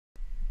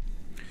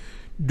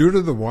Due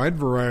to the wide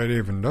variety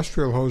of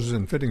industrial hoses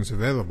and fittings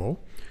available,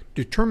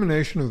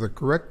 determination of the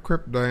correct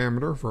crimp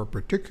diameter for a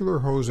particular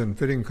hose and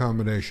fitting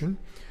combination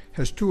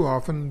has too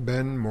often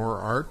been more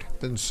art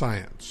than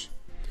science.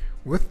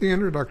 With the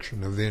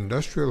introduction of the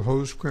Industrial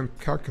Hose Crimp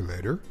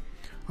Calculator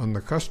on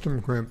the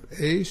custom Crimp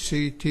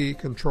ACT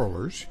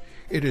controllers,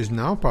 it is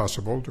now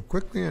possible to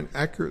quickly and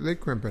accurately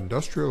crimp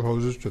industrial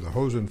hoses to the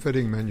hose and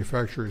fitting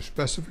manufacturer's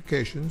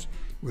specifications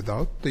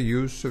without the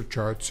use of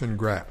charts and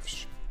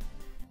graphs.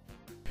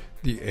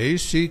 The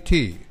ACT,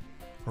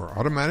 or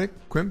Automatic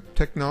Crimp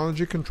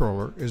Technology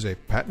Controller, is a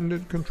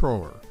patented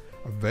controller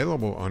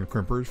available on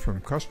crimpers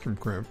from Custom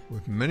Crimp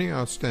with many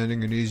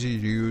outstanding and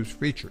easy-to-use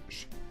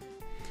features.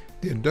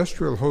 The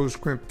Industrial Hose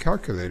Crimp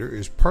Calculator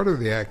is part of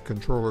the ACT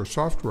controller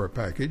software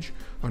package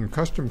on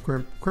Custom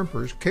Crimp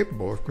crimpers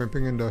capable of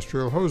crimping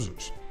industrial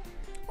hoses.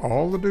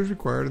 All that is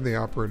required of the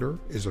operator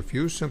is a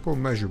few simple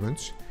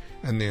measurements,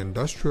 and the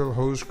Industrial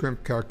Hose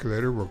Crimp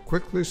Calculator will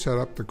quickly set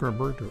up the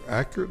crimper to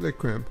accurately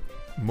crimp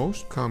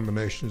most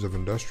combinations of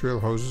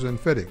industrial hoses and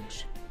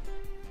fittings.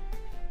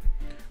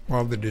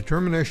 While the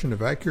determination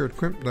of accurate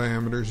crimp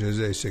diameters is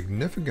a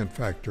significant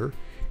factor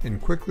in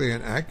quickly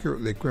and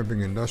accurately crimping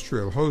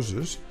industrial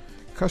hoses,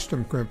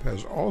 Custom Crimp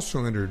has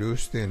also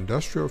introduced the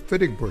Industrial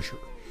Fitting Pusher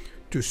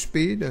to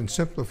speed and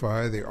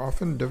simplify the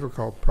often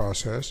difficult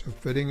process of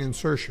fitting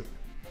insertion.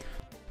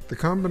 The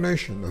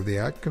combination of the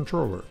ACT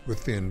controller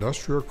with the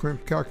Industrial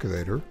Crimp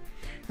Calculator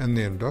and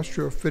the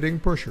Industrial Fitting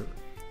Pusher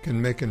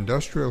can make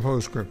industrial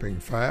hose crimping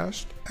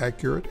fast,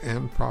 accurate,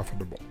 and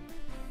profitable.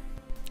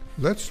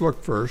 Let's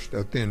look first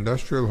at the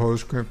Industrial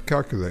Hose Crimp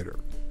Calculator.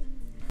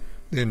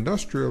 The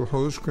Industrial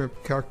Hose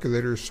Crimp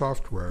Calculator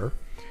software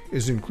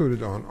is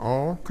included on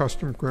all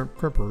custom crimp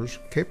crimpers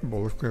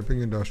capable of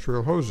crimping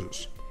industrial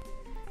hoses.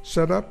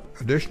 Setup,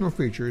 additional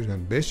features,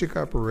 and basic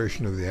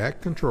operation of the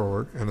ACT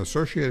controller and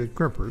associated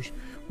crimpers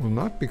will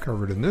not be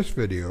covered in this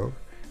video,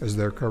 as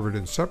they're covered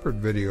in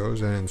separate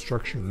videos and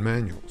instruction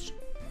manuals.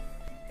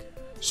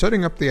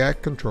 Setting up the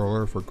ACT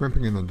controller for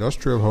crimping an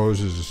industrial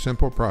hose is a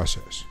simple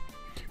process.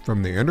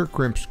 From the Enter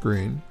Crimp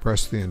screen,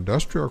 press the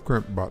Industrial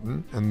Crimp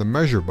button and the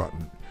Measure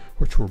button,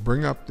 which will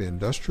bring up the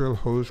Industrial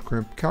Hose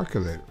Crimp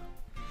Calculator.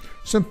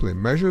 Simply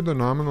measure the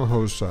nominal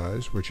hose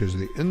size, which is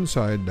the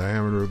inside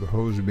diameter of the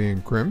hose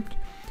being crimped,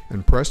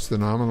 and press the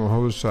nominal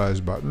hose size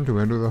button to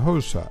enter the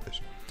hose size.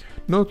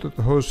 Note that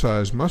the hose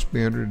size must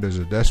be entered as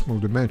a decimal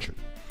dimension.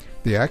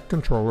 The ACT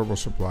controller will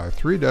supply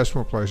 3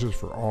 decimal places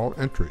for all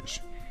entries.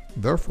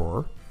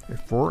 Therefore, a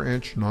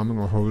 4-inch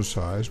nominal hose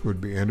size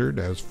would be entered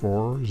as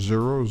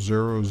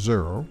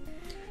 4000,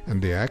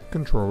 and the ACT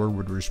controller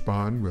would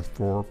respond with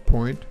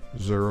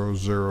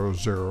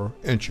 4.000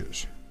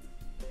 inches.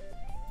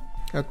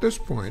 At this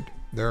point,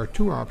 there are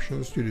 2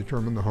 options to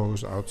determine the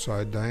hose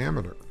outside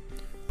diameter.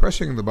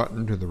 Pressing the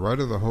button to the right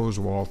of the hose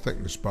wall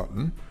thickness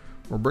button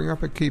will bring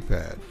up a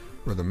keypad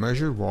where the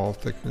measured wall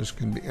thickness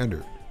can be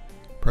entered.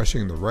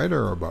 Pressing the right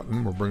arrow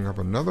button will bring up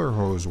another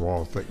hose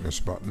wall thickness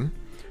button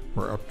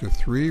where up to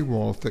 3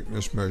 wall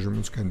thickness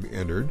measurements can be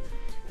entered,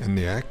 and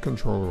the ACT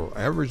controller will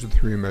average the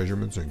 3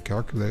 measurements and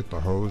calculate the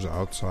hose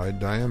outside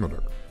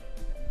diameter.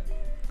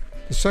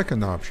 The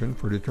second option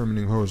for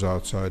determining hose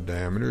outside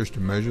diameter is to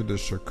measure the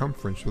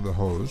circumference of the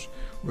hose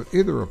with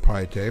either a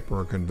pie tape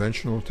or a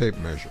conventional tape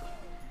measure.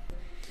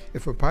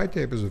 If a pie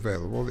tape is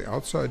available, the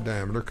outside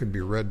diameter can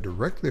be read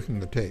directly from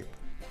the tape.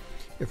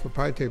 If a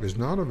pie tape is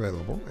not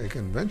available, a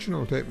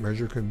conventional tape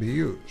measure can be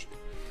used.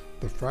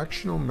 The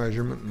fractional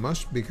measurement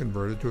must be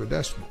converted to a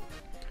decimal.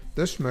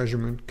 This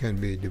measurement can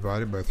be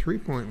divided by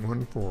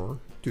 3.14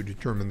 to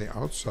determine the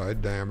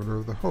outside diameter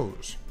of the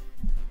hose.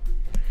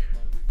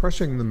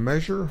 Pressing the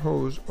Measure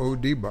Hose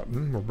OD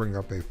button will bring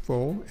up a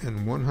full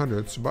and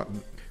 1/100ths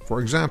button.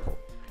 For example,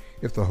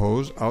 if the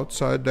hose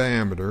outside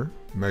diameter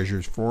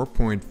measures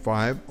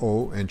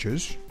 4.50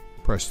 inches,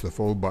 press the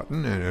full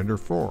button and enter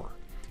 4,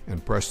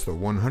 and press the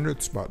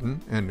 1/100ths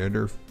button and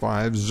enter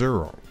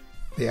 50.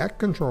 The ACT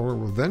controller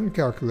will then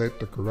calculate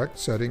the correct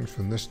settings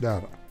from this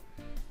data.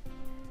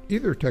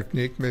 Either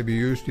technique may be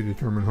used to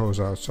determine hose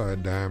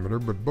outside diameter,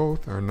 but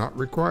both are not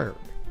required.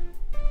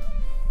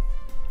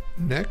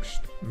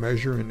 Next,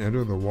 measure and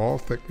enter the wall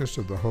thickness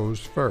of the hose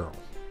ferrule.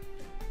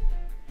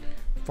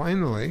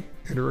 Finally,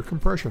 enter a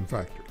compression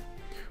factor.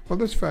 While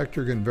this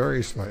factor can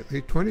vary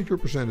slightly,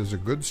 22% is a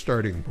good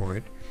starting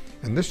point,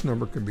 and this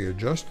number can be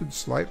adjusted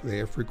slightly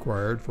if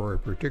required for a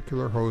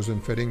particular hose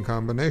and fitting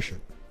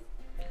combination.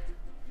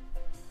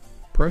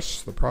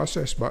 Press the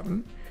Process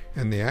button,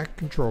 and the ACT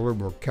controller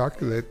will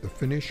calculate the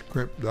finished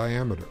crimp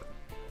diameter.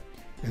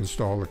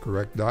 Install the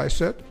correct die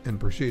set and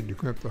proceed to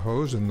crimp the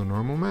hose in the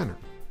normal manner.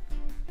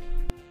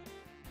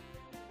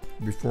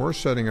 Before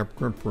setting up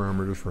crimp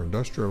parameters for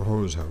industrial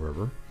hose,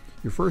 however,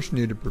 you first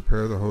need to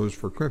prepare the hose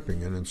for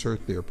crimping and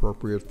insert the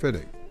appropriate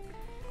fitting.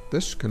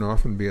 This can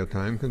often be a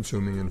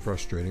time-consuming and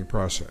frustrating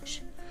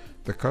process.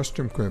 The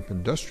Custom Crimp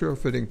Industrial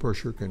Fitting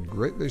Pusher can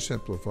greatly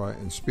simplify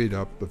and speed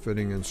up the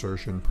fitting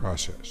insertion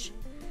process.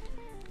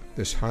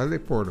 This highly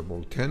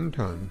portable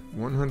 10-ton,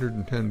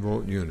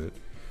 110-volt unit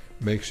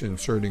makes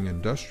inserting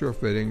industrial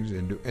fittings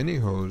into any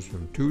hose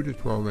from 2 to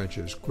 12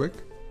 inches quick,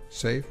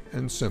 safe,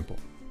 and simple.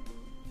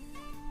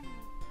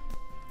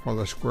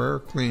 While a square,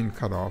 clean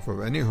cutoff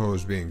of any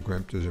hose being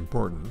crimped is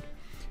important,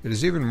 it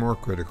is even more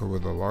critical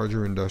with the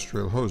larger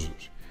industrial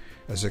hoses,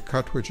 as a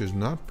cut which is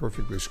not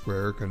perfectly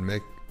square can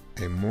make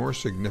a more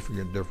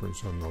significant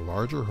difference on the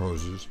larger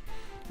hoses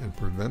and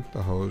prevent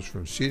the hose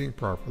from seating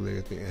properly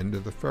at the end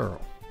of the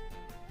ferrule.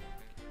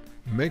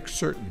 Make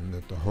certain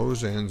that the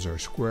hose ends are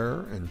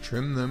square and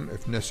trim them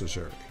if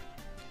necessary.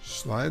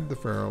 Slide the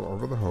ferrule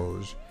over the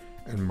hose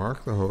and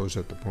mark the hose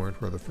at the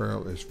point where the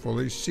ferrule is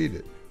fully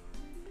seated.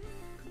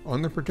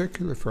 On the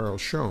particular ferrule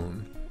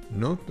shown,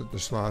 note that the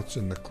slots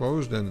in the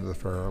closed end of the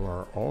ferrule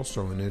are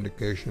also an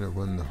indication of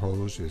when the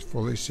hose is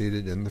fully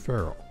seated in the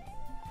ferrule.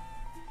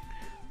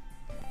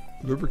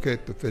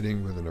 Lubricate the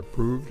fitting with an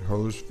approved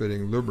hose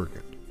fitting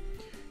lubricant.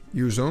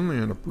 Use only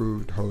an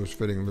approved hose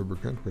fitting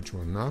lubricant which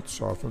will not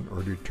soften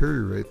or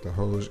deteriorate the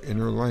hose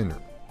inner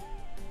liner.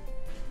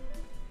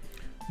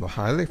 The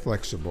highly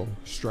flexible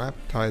strap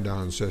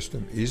tie-down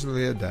system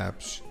easily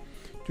adapts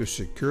to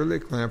securely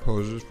clamp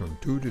hoses from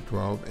 2 to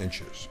 12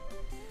 inches.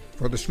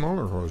 For the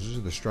smaller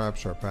hoses, the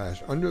straps are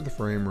passed under the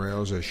frame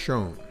rails as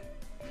shown,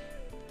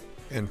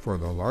 and for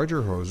the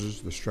larger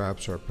hoses, the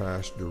straps are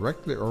passed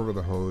directly over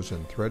the hose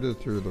and threaded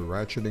through the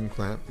ratcheting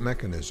clamp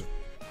mechanism.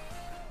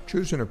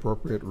 Choose an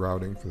appropriate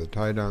routing for the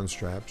tie-down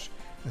straps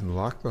and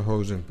lock the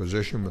hose in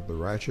position with the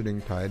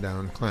ratcheting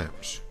tie-down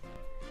clamps.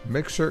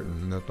 Make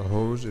certain that the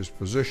hose is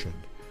positioned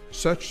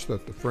such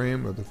that the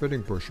frame of the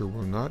fitting pusher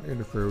will not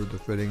interfere with the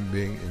fitting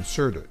being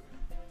inserted.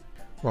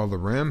 While the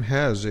ram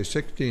has a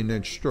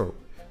 16-inch stroke,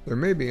 there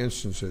may be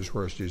instances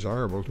where it's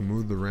desirable to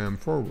move the ram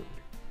forward.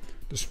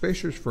 The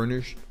spacers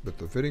furnished with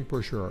the fitting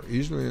pusher are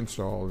easily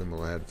installed and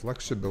will add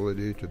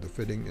flexibility to the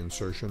fitting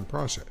insertion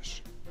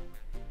process.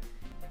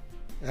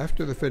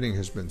 After the fitting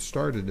has been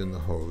started in the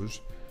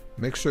hose,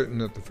 make certain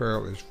that the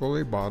ferrule is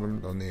fully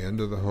bottomed on the end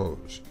of the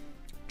hose.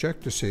 Check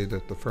to see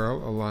that the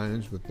ferrule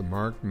aligns with the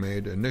mark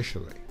made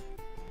initially.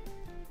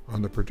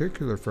 On the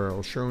particular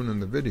ferrule shown in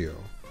the video,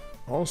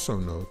 also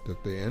note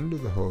that the end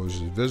of the hose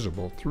is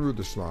visible through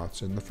the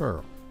slots in the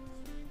ferrule.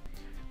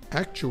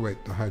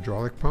 Actuate the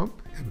hydraulic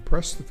pump and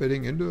press the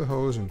fitting into the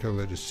hose until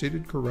it is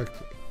seated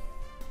correctly.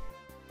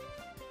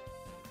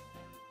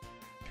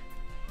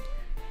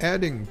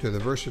 Adding to the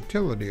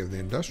versatility of the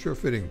industrial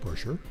fitting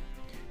pusher,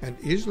 an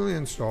easily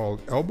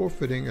installed elbow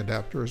fitting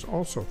adapter is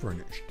also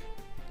furnished.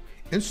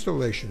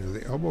 Installation of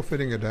the elbow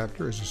fitting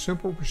adapter is a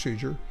simple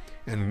procedure,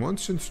 and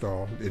once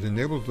installed, it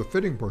enables the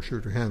fitting pusher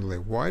to handle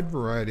a wide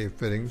variety of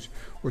fittings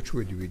which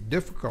would be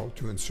difficult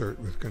to insert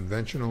with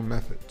conventional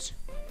methods.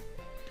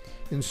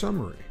 In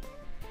summary,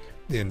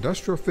 the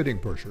industrial fitting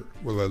pusher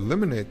will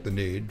eliminate the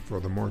need for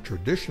the more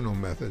traditional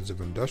methods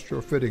of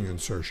industrial fitting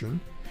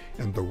insertion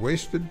and the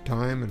wasted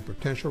time and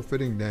potential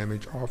fitting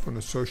damage often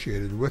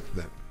associated with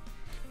them.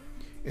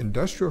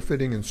 Industrial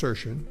fitting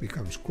insertion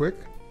becomes quick,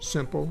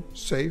 simple,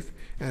 safe,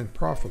 and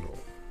profitable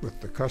with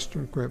the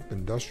Custom Crimp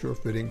industrial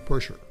fitting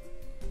pusher.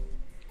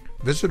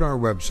 Visit our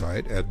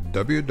website at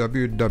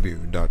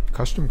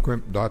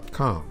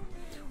www.customcrimp.com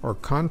or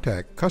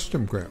contact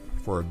Custom Crimp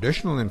for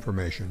additional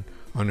information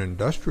on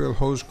industrial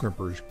hose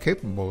crimpers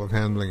capable of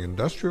handling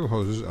industrial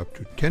hoses up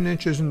to 10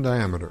 inches in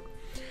diameter,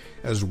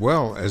 as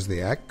well as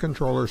the ACT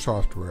controller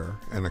software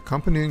and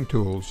accompanying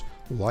tools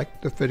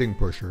like the fitting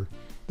pusher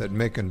that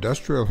make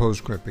industrial hose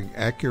crimping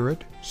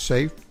accurate,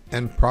 safe,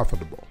 and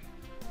profitable.